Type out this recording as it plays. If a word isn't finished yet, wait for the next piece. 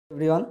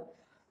Everyone,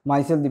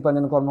 myself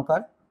Dipanjan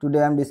Kormakar.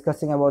 Today I am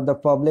discussing about the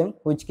problem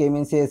which came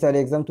in CSR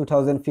exam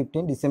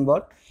 2015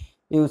 December.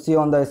 You see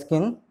on the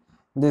screen,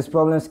 this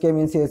problem came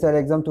in CSR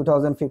exam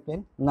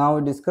 2015. Now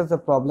we discuss the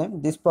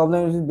problem. This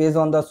problem is based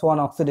on the Swern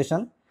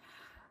oxidation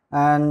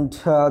and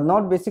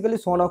not basically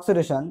Swern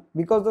oxidation,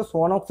 because the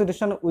Swern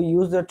oxidation we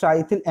use the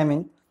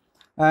triethylamine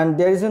and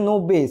there is no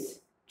base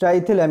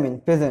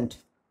triethylamine present,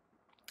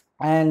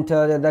 and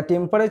the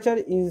temperature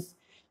is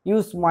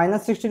used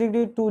minus 60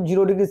 degree to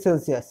 0 degree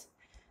Celsius,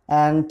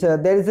 and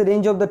there is a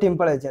range of the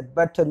temperature,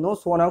 but no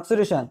Swern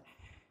oxidation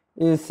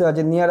is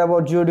near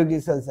about 0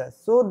 degree Celsius.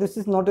 So this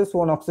is not a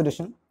Swern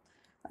oxidation,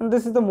 and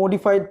this is the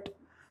modified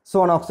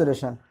Swern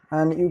oxidation.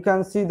 And you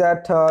can see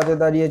that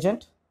the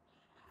reagent,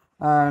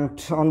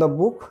 and on the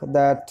book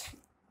that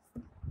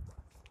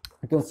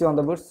you can see on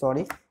the book,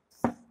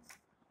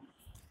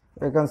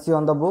 you can see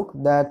on the book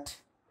that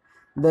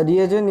the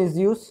reagent is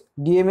used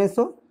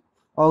DMSO,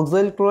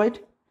 oxyl chloride,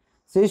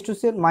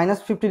 H2Cl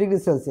minus 50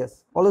 degrees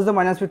Celsius, always the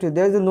minus 50.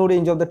 There is no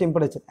range of the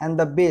temperature, and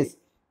the base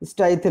is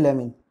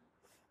triethylamine,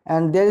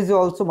 and there is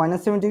also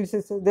minus 70 degrees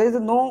Celsius. There is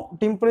no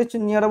temperature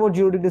near about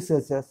 0 degrees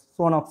Celsius,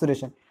 Swern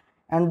oxidation,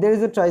 and there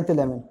is a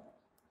triethylamine,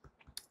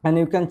 and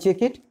you can check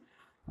it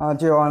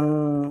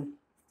on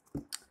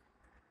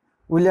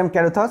William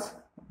Carruthers,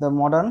 the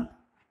modern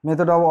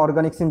method of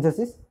organic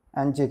synthesis,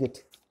 and check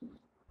it.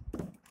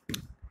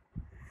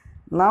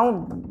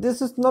 Now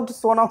this is not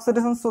Swern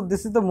oxidation, so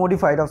this is the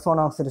modified of Swern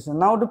oxidation.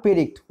 Now to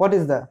predict what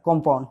is the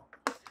compound.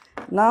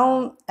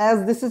 Now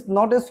as this is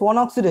not a Swern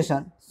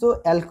oxidation, so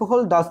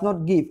alcohol does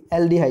not give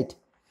aldehyde.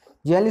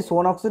 Generally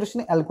Swern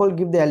oxidation, alcohol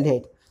give the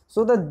aldehyde.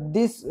 So that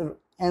this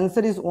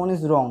answer is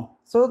wrong.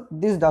 So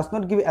this does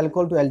not give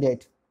alcohol to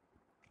aldehyde.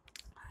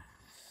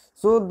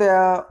 So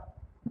the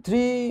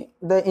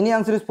any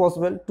answer is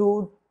possible,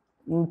 2,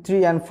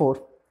 3 and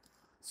 4.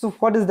 So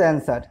what is the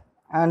answer?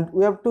 And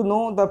we have to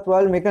know the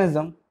probable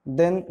mechanism,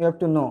 then we have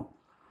to know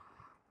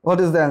what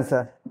is the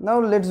answer. Now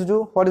let's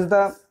do what is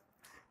the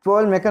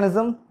probable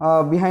mechanism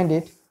behind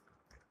it.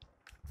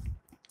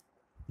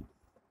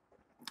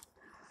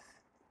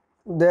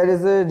 There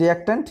is a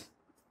reactant,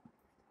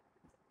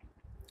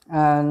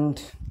 and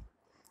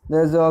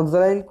there is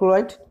oxyl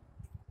chloride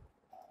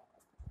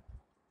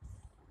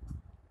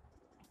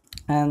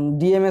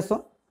and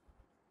DMSO,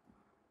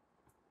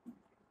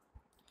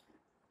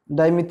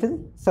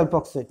 dimethyl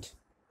sulfoxide.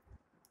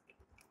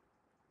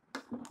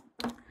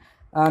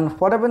 And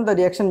what happened the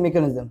reaction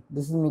mechanism?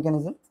 This is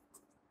mechanism.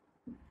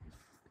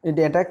 It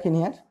attack in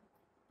here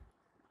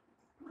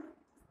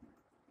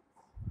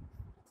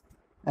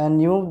and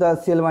remove the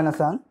Cl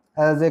minus ion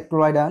as a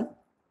chloride ion.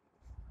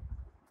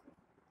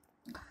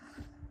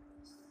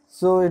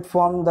 So it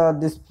formed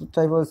this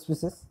type of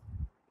species.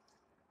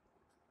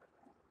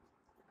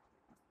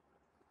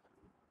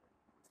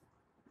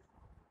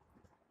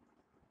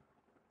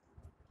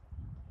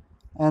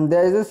 And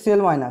there is a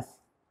Cl minus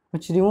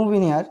which remove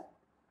in here,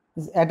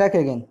 is attack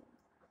again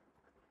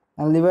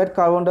and liberate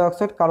carbon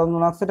dioxide, carbon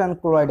monoxide and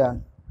chloride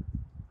ion.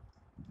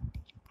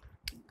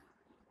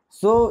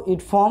 So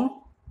it form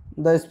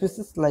the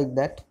species like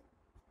that,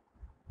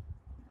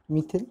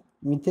 methyl,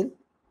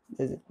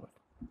 is it?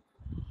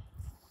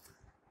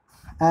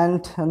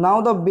 And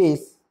now the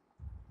base,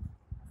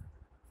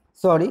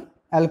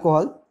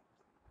 alcohol,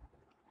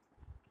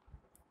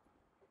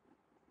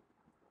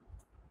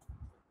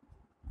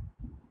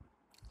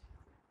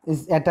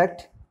 is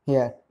attacked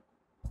here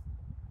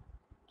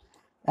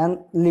and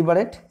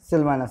liberate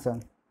Cl minus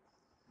ion.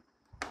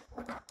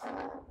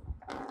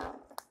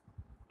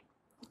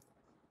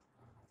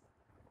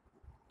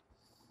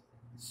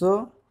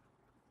 So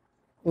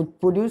it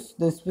produces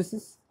the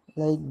species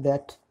like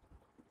that.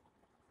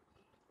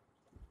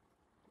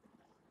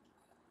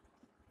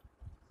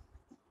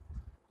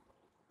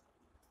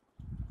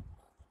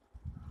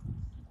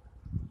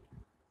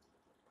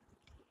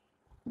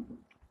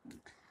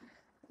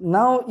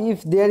 Now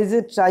if there is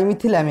a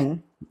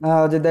trimethylamine,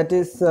 that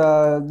is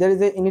there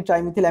is any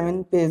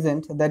trimethylamine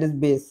present, that is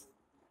base,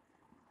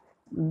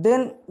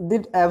 then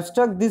it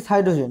abstract this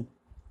hydrogen.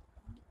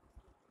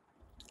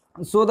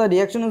 So the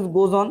reaction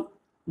goes on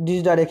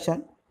this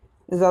direction,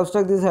 is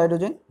abstract this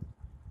hydrogen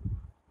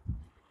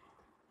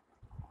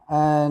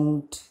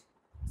and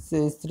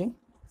CH3,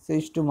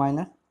 CH2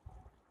 minor,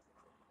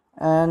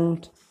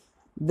 and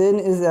then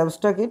is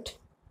abstract it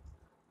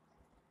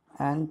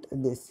and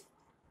this,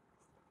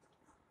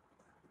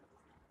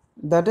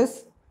 that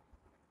is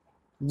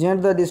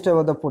generate the this type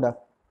of the product,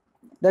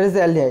 that is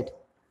the aldehyde.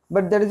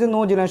 But there is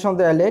no generation of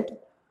the aldehyde,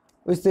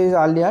 which is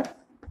earlier.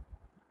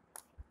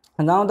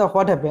 Now the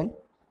what happened,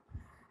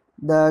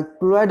 the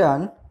chloride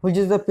ion which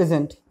is the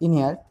present in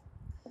here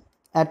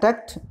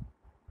attacked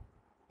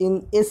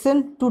in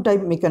SN2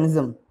 type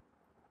mechanism.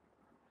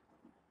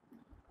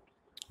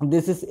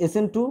 This is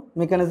SN2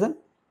 mechanism,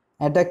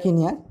 attack in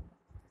here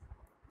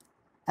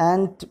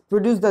and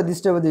produce this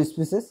type of the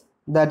species,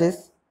 that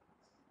is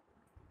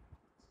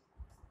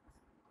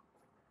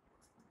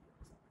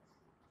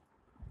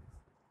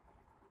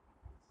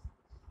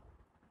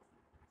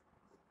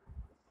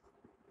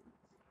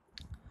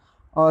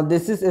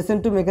This is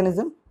SN2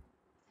 mechanism,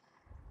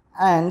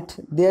 and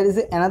there is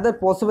another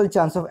possible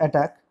chance of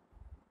attack,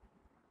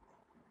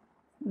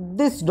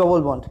 this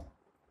double bond.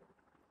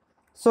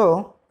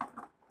 So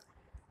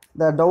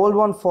the double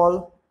bond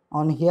fall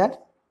on here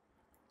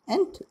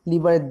and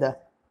liberate the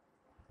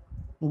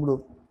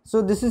group.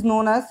 So this is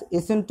known as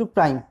SN2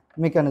 prime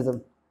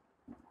mechanism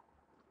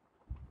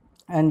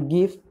and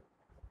give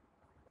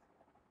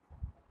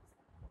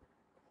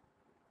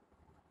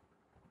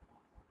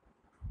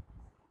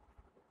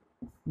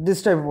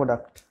this type of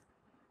product.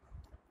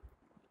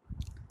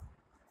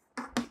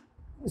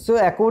 So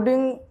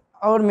according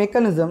our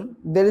mechanism,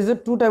 there is a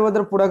two type of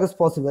the product is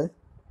possible.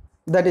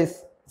 That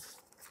is,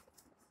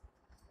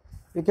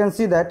 you can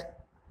see that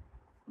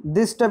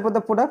this type of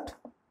the product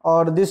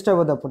or this type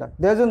of the product.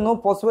 There is no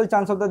possible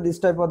chance of this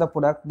type of the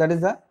product. That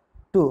is the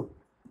 2.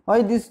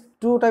 Why this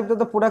two type of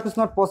the product is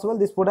not possible?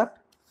 This product,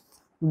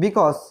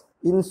 because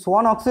in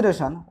Swern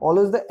oxidation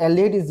always the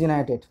aldehyde is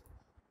generated.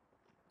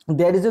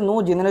 There is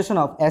no generation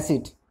of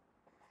acid.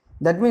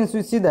 That means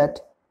we see that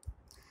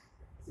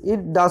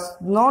it does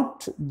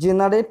not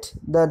generate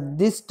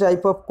this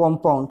type of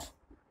compound,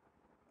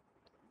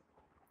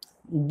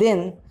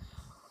 then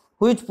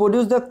which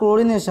produce the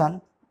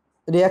chlorination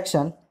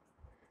reaction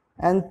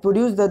and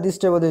produce this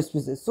type of the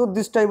species. So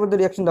this type of the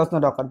reaction does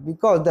not occur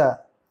because the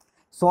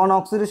Swern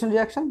oxidation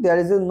reaction, there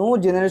is no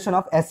generation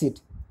of acid.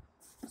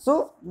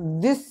 So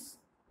this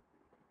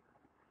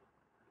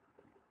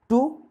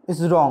 2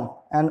 is wrong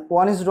and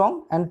 1 is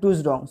wrong and 2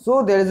 is wrong.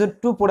 So there is a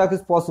 2 product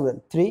is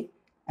possible, 3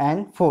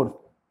 and 4.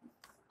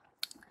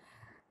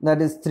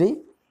 That is 3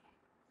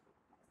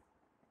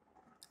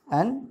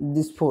 and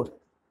this 4.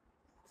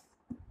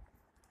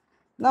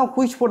 Now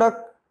which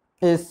product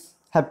is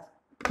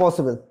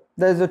possible?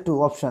 There is a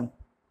 2 option.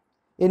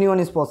 Anyone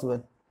is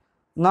possible.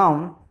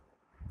 Now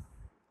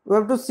we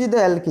have to see the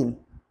alkene.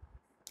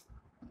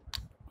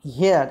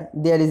 Here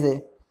there is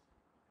a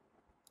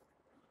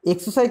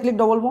exocyclic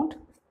double bond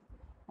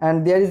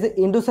and there is a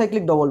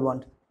endocyclic double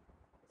bond.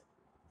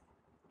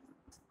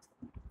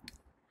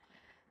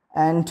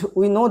 And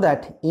we know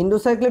that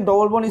endocyclic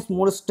double bond is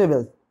more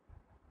stable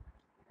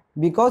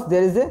because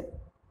there is a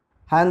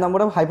higher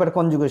number of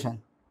hyperconjugation.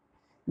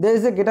 There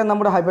is a greater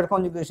number of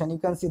hyperconjugation. You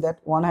can see that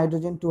 1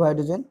 hydrogen, 2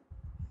 hydrogen.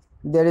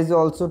 There is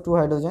also 2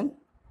 hydrogen.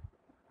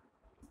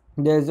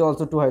 There is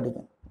also 2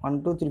 hydrogen.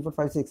 1, 2, 3, 4,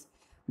 5, 6.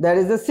 There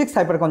is a 6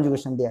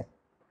 hyperconjugation there.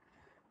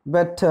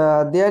 But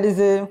there is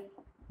a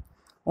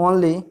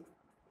only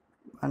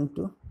 1,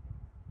 2,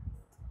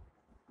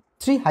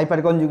 3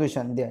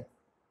 hyperconjugation there.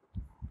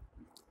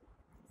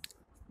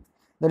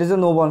 There is a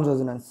no bond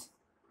resonance.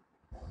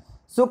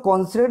 So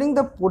considering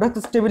the product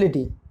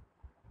stability,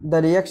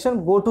 the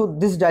reaction go to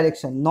this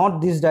direction,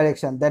 not this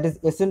direction, that is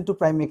SN2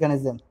 prime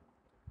mechanism.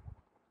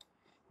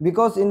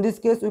 Because in this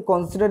case we are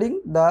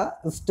considering the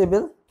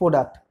stable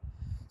product.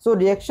 So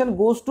reaction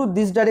goes to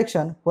this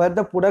direction where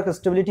the product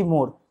stability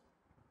more.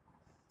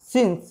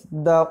 Since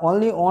the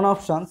only one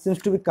option seems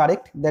to be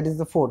correct, that is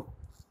the 4.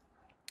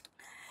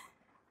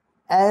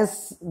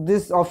 As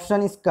this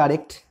option is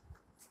correct,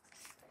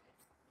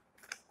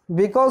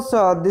 because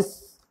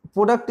this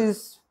product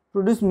is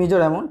produced major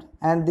amount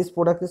and this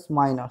product is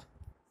minor,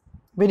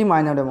 very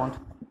minor amount.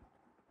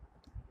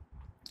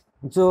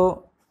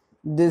 So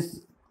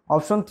this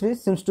option 3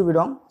 seems to be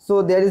wrong.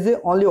 So there is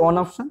only one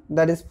option,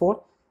 that is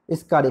 4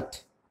 is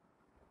correct.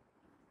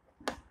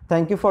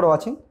 Thank you for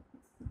watching.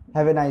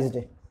 Have a nice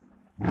day.